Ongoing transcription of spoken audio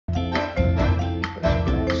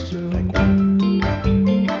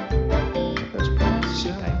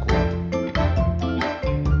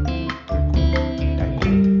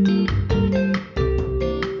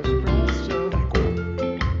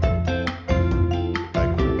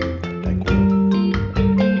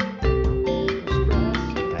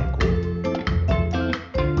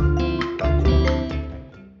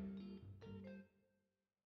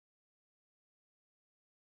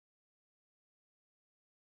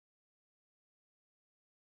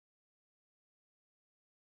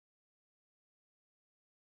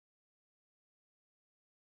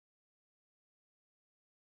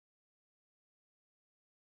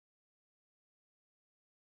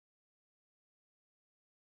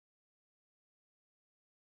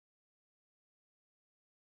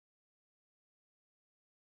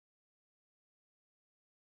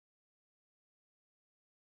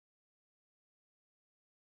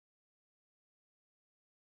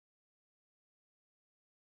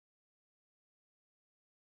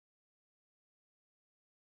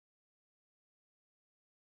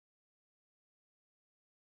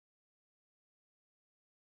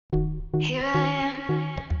Here I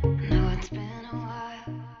am. Know it's been a while.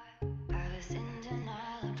 I was in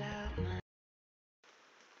denial about my.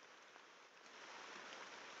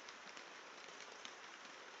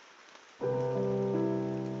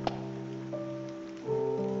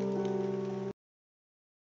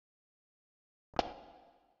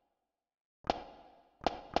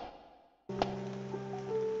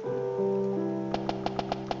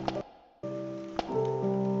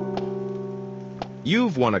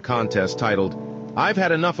 You've won a contest titled, "I've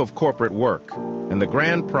Had Enough of Corporate Work," and the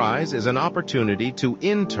grand prize is an opportunity to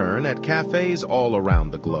intern at cafes all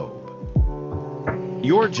around the globe.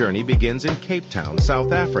 Your journey begins in Cape Town,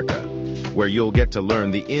 South Africa, where you'll get to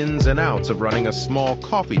learn the ins and outs of running a small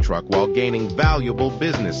coffee truck while gaining valuable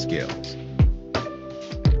business skills.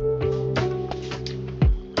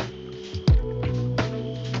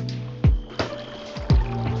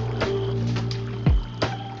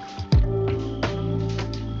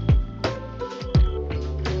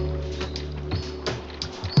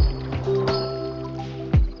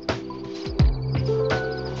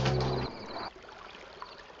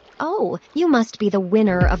 Oh, you must be the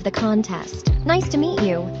winner of the contest. Nice to meet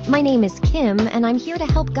you. My name is Kim, and I'm here to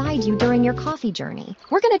help guide you during your coffee journey.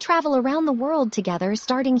 We're going to travel around the world together,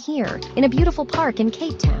 starting here, in a beautiful park in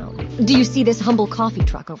Cape Town. Do you see this humble coffee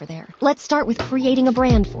truck over there? Let's start with creating a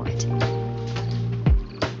brand for it.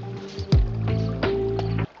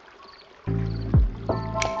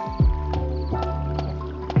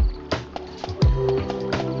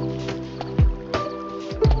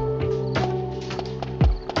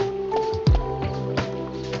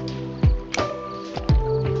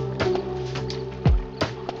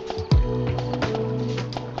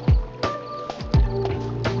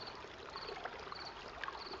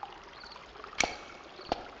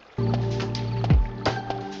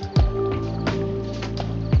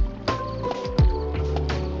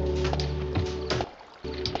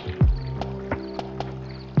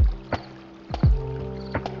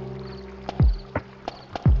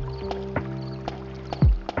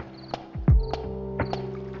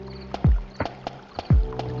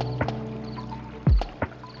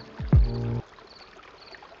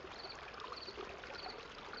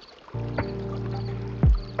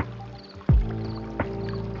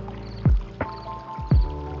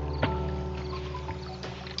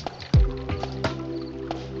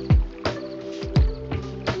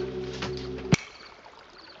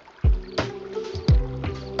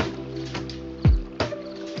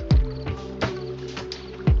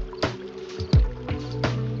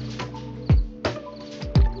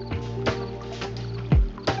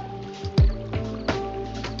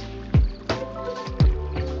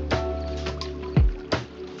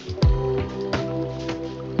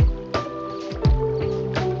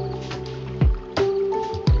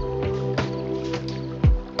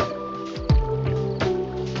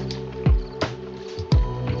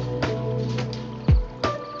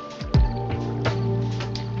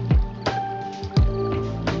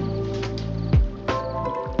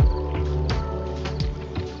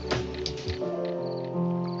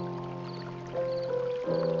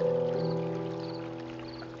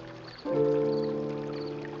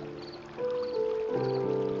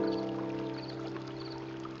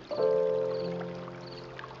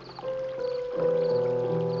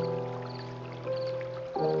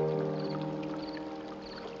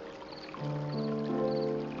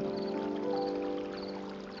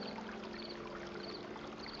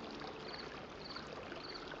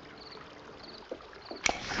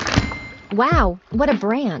 Wow, what a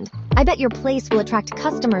brand. I bet your place will attract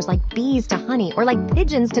customers like bees to honey or like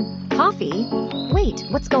pigeons to coffee. Wait,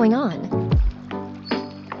 what's going on?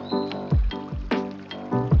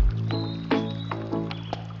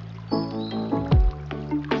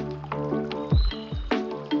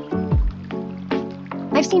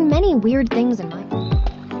 I've seen many weird things in my...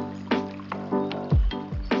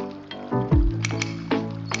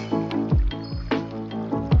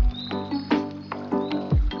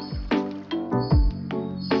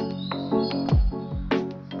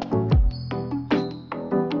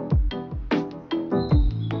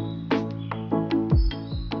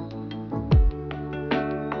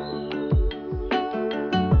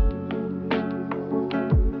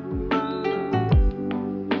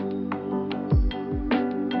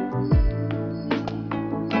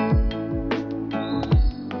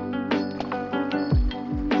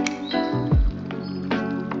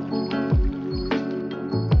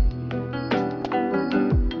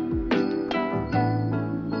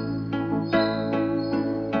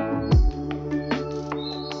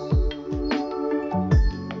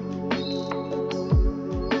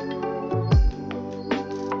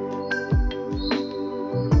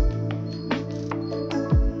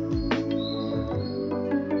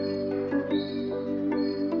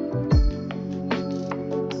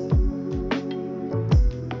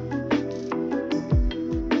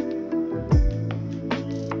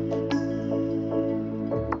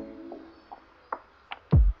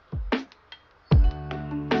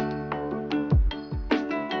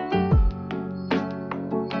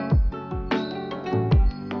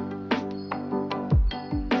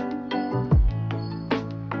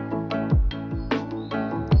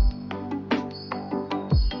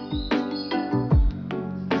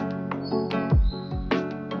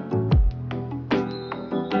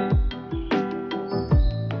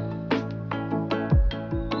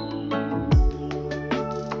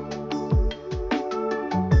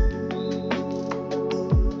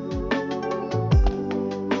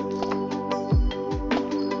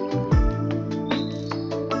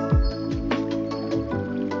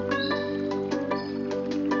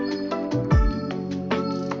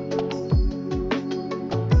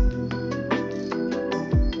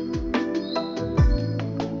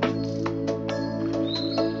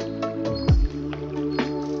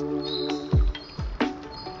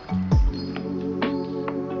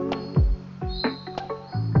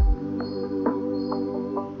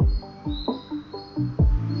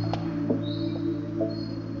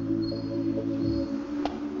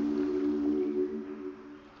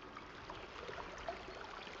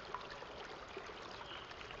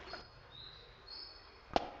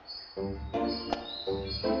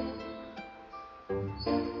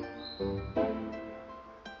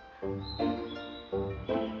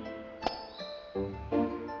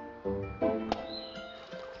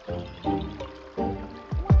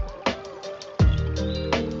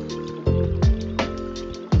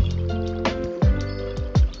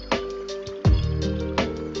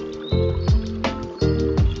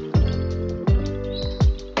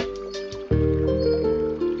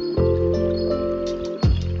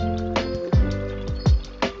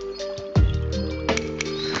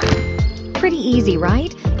 Pretty easy,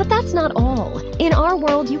 right? But that's not all. In our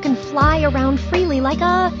world, you can fly around freely like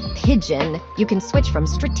a pigeon. You can switch from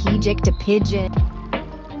strategic to pigeon.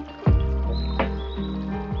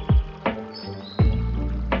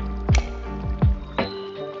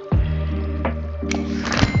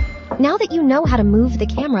 Now that you know how to move the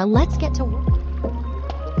camera, let's get to work.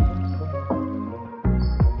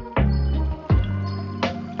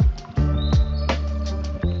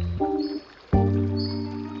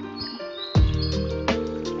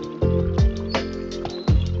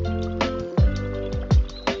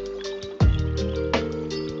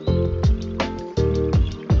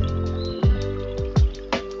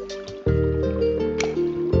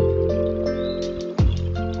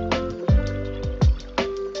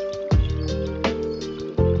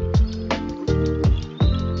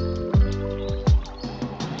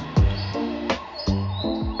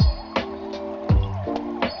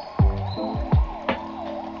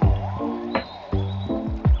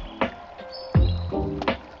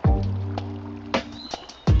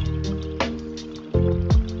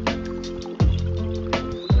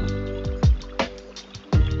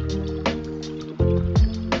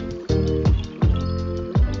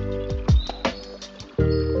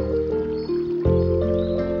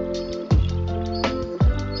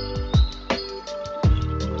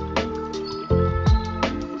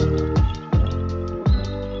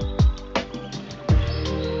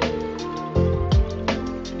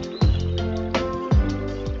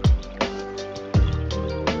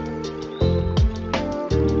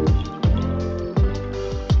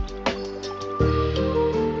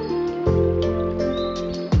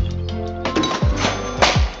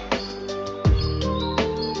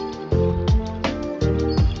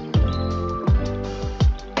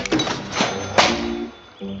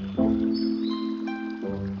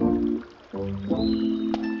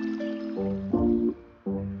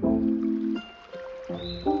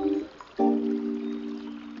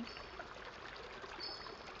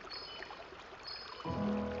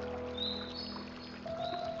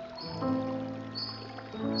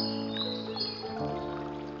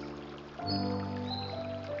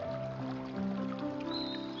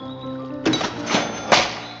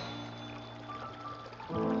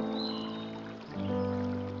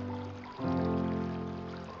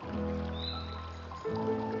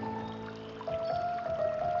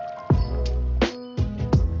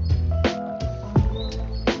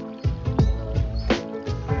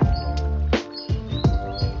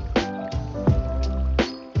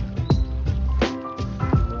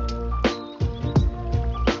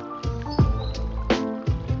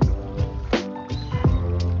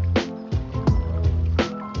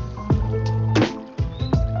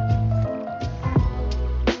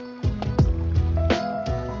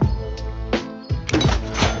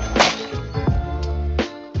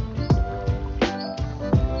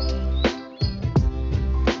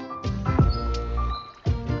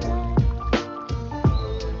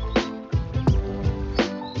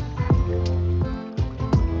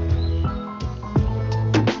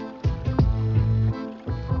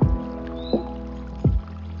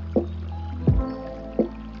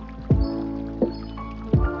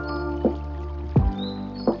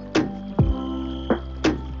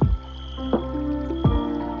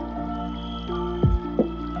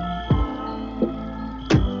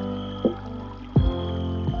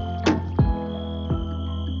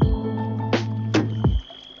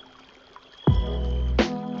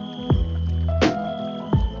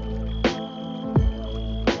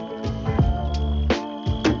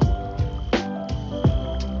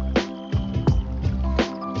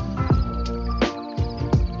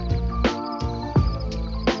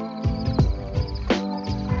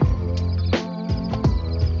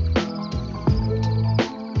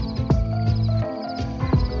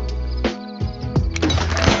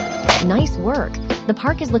 Nice work. The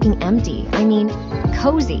park is looking empty. I mean,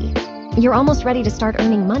 cozy. You're almost ready to start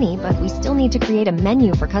earning money, but we still need to create a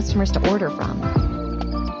menu for customers to order from.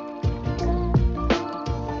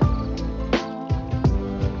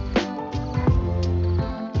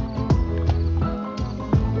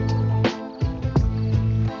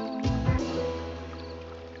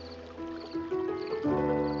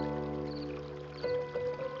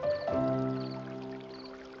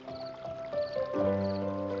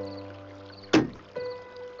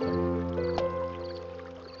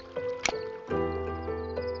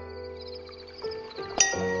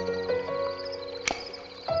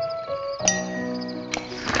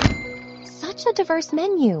 such a diverse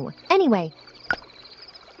menu. Anyway,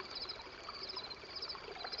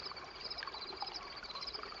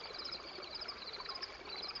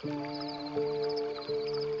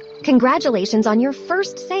 congratulations on your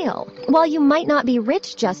first sale. While you might not be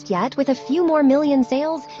rich just yet, with a few more million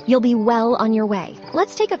sales, you'll be well on your way.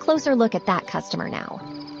 Let's take a closer look at that customer now.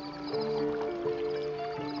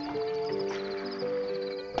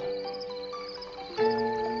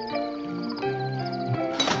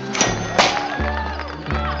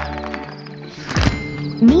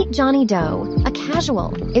 Meet Johnny Doe, a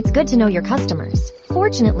casual. It's good to know your customers.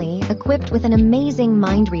 Fortunately, equipped with an amazing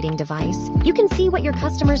mind-reading device, you can see what your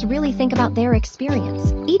customers really think about their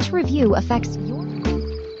experience. Each review affects your...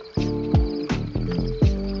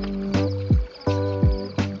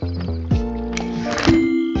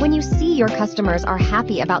 When you see your customers are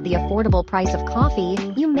happy about the affordable price of coffee,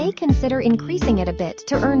 you may consider increasing it a bit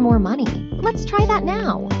to earn more money. Let's try that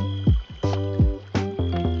now.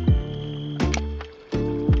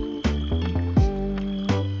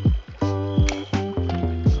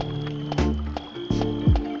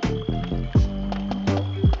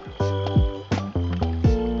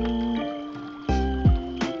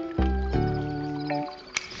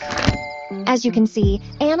 As you can see,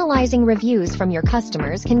 analyzing reviews from your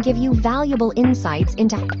customers can give you valuable insights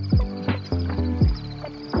into...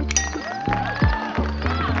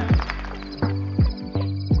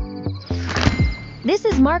 This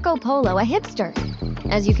is Marco Polo, a hipster.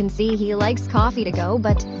 As you can see, he likes coffee to go,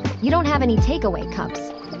 but you don't have any takeaway cups.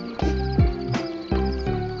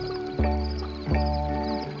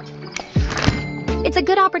 It's a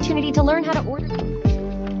good opportunity to learn how to order...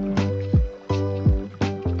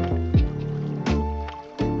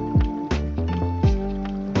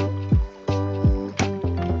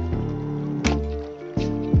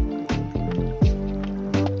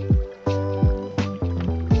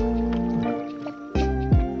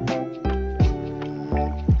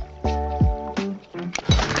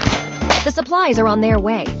 The supplies are on their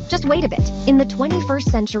way. Just wait a bit. In the 21st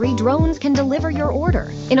century, drones can deliver your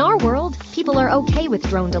order. In our world, people are okay with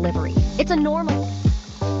drone delivery. It's a normal...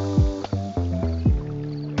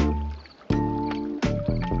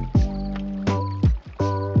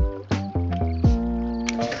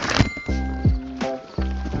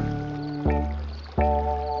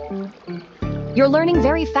 You're learning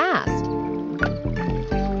very fast.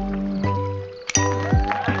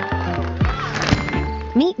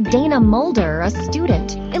 Meet Dana Mulder, a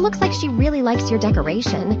student. It looks like she really likes your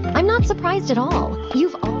decoration. I'm not surprised at all.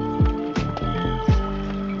 You've all...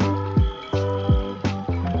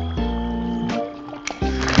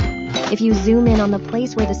 If you zoom in on the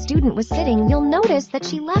place where the student was sitting, you'll notice that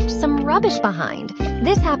she left some rubbish behind.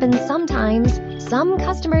 This happens sometimes. Some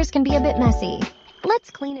customers can be a bit messy.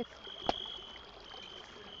 Let's clean it.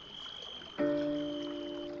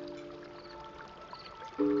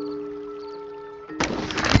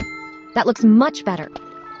 That looks much better.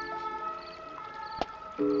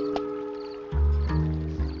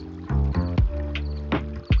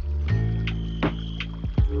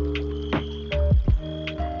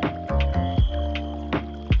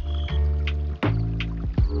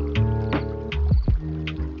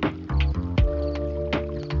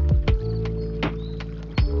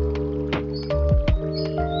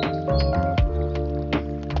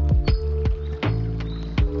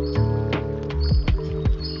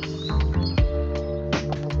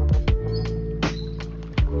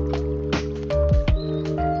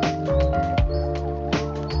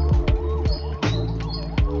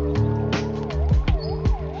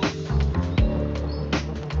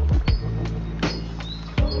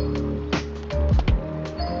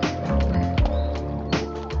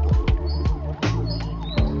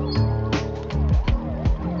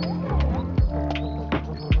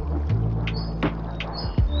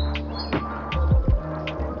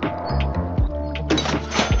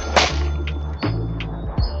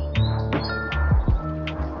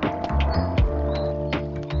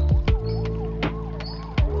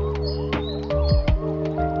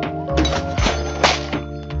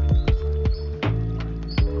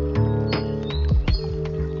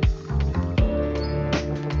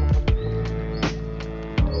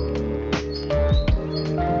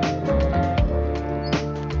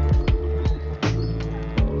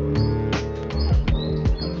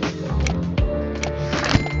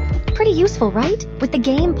 Pretty useful, right? With the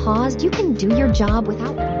game paused, you can do your job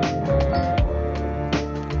without...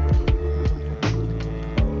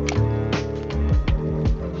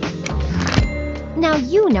 Now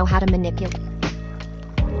you know how to manipulate.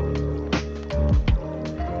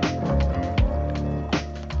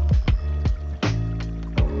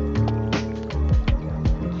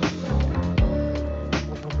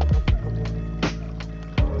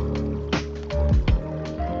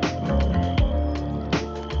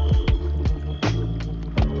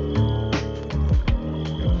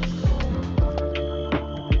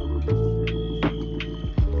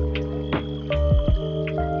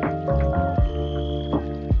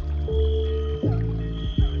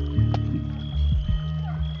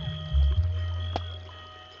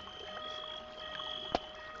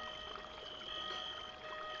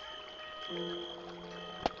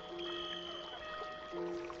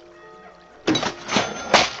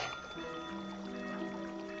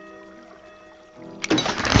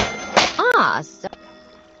 Ah,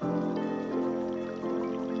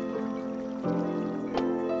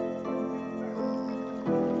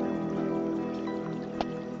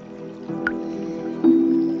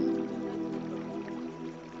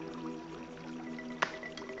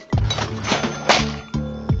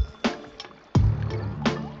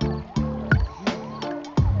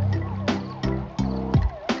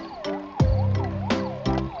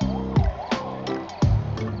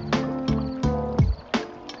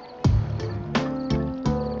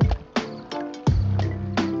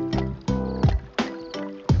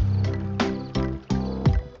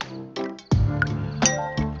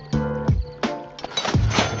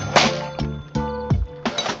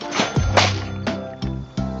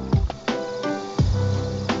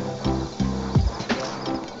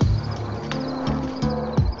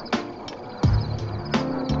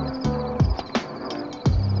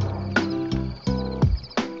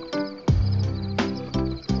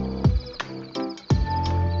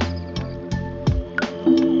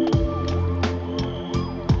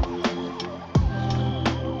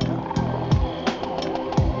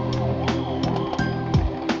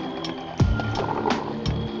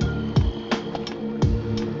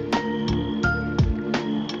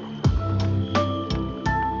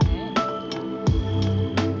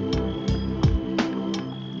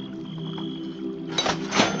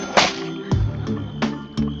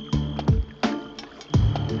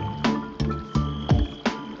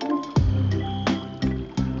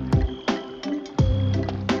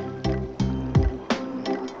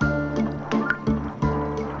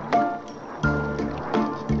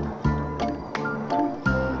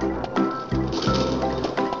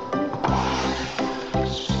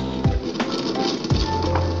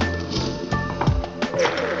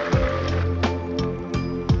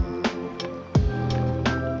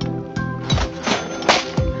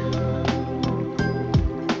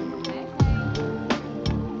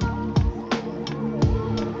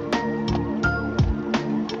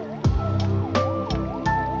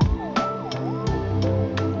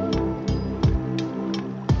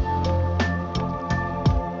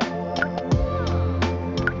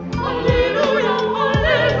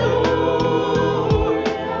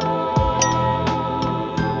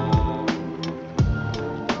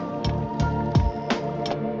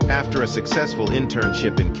 After a successful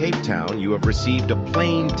internship in Cape Town, you have received a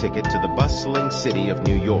plane ticket to the bustling city of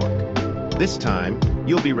New York. This time,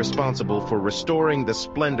 you'll be responsible for restoring the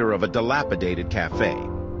splendor of a dilapidated cafe.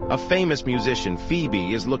 A famous musician,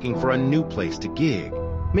 Phoebe, is looking for a new place to gig.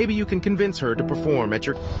 Maybe you can convince her to perform at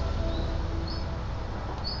your...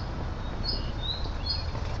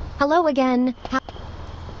 hello again.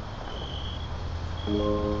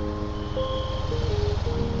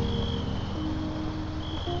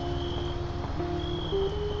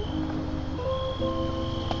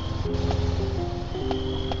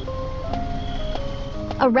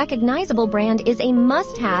 A recognizable brand is a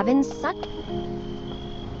must-have in such...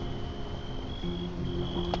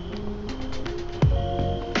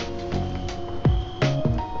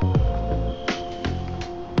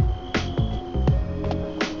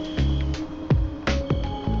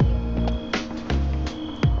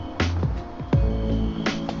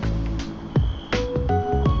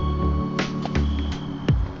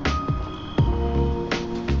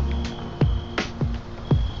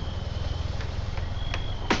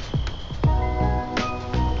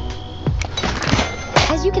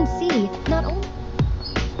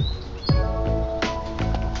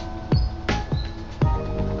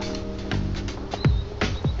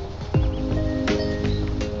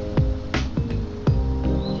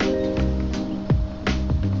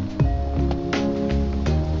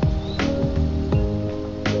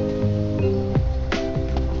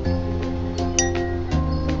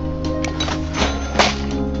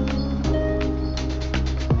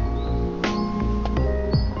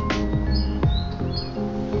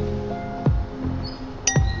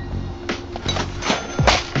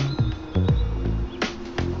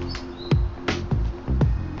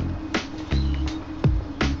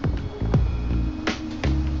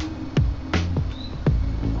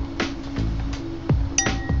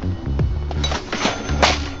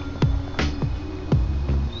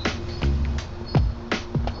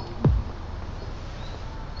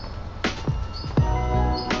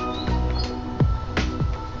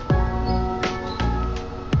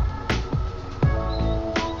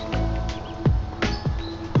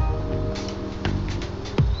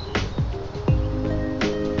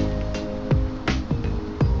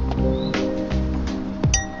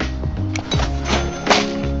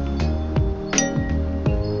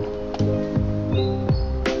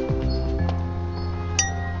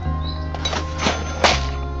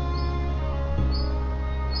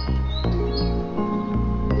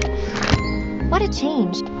 What a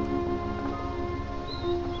change.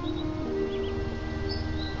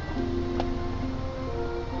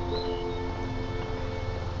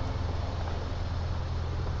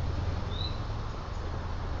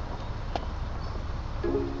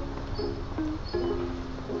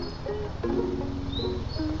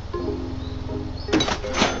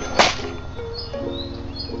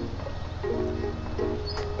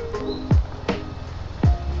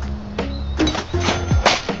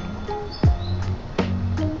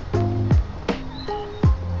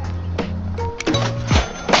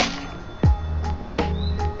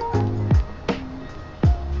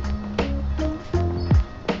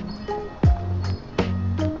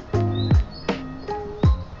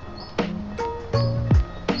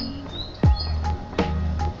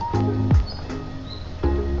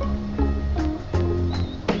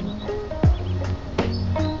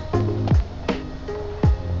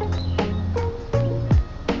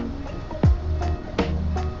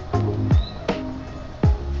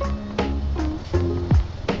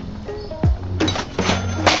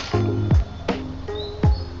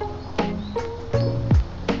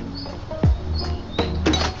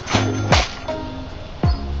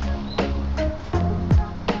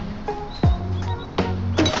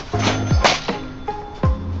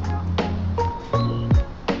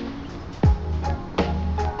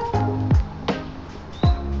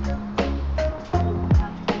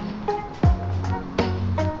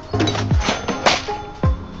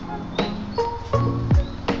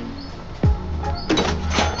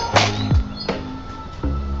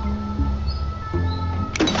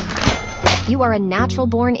 You are a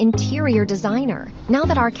natural-born interior designer. Now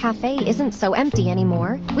that our cafe isn't so empty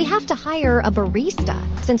anymore, we have to hire a barista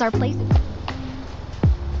since our place is...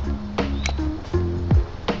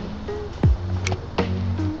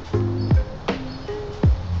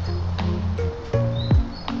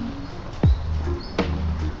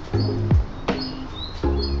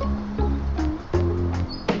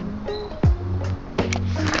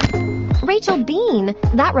 Rachel Bean!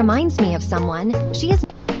 That reminds me of someone. She is...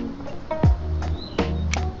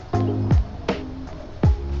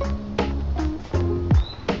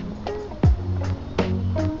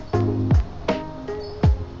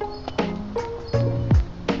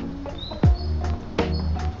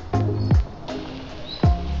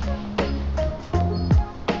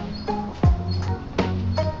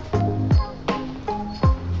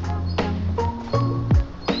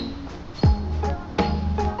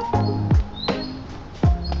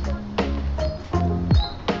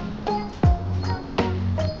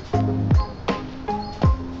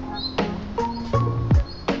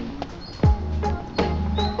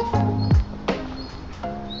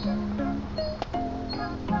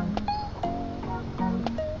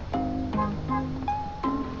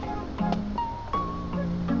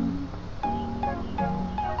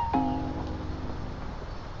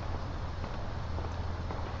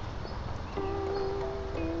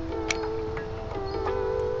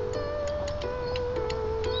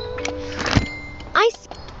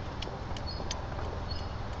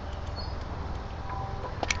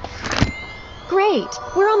 Great!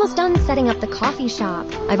 We're almost done setting up the coffee shop.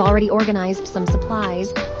 I've already organized some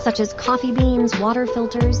supplies, such as coffee beans, water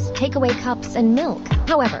filters, takeaway cups, and milk.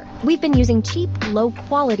 However, we've been using cheap,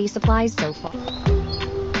 low-quality supplies so far.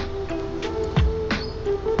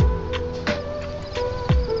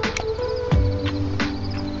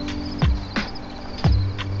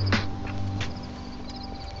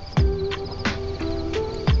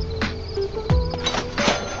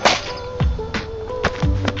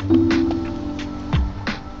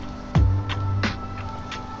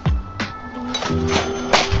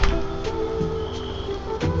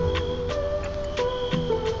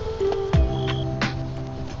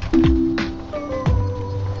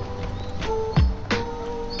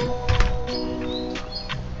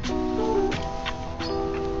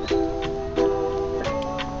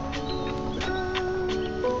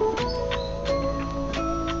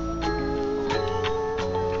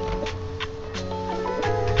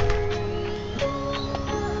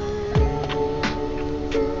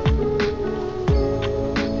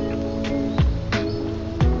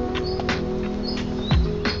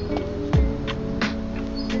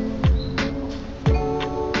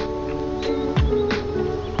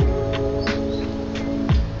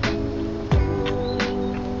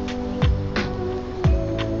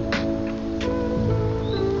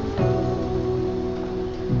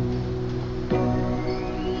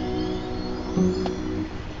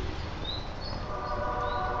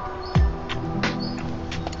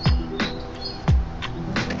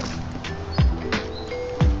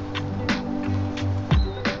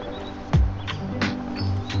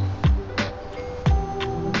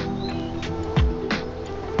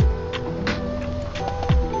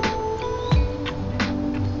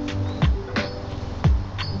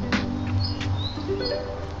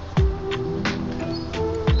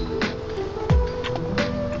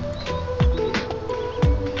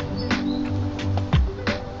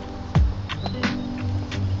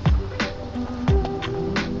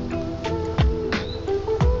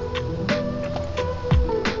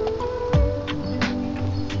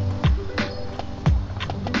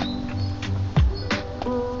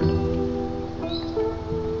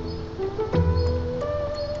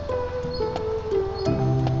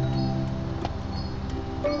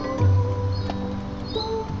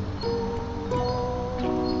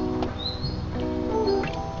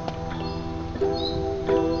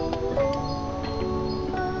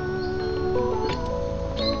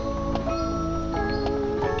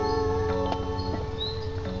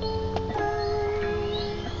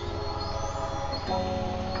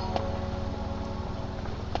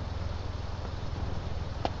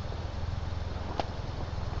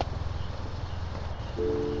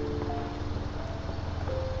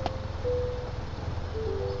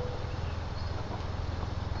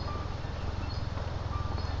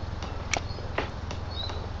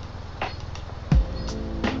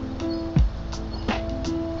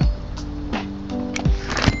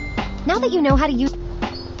 Now that you know how to use...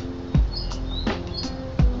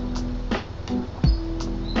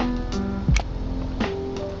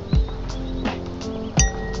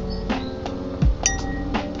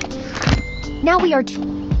 Now we are...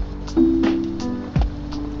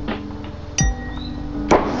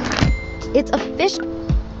 It's official.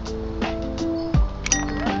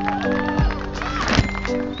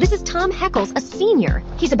 This is Tom Heckles, a senior.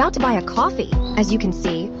 He's about to buy a coffee. As you can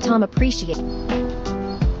see, Tom appreciates.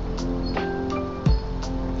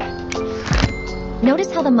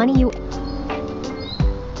 Notice how the money you...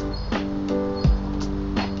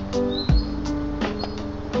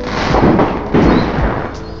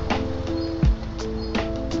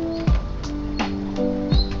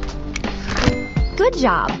 Good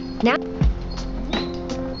job. Now...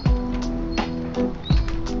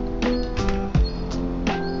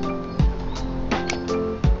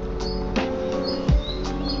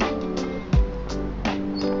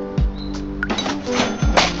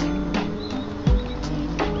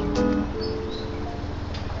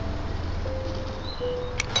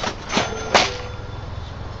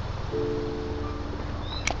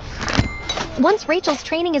 Once Rachel's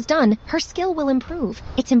training is done, her skill will improve.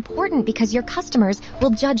 It's important because your customers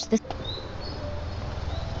will judge this.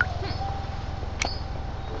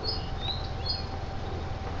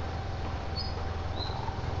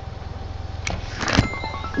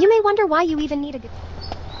 You may wonder why you even need a good...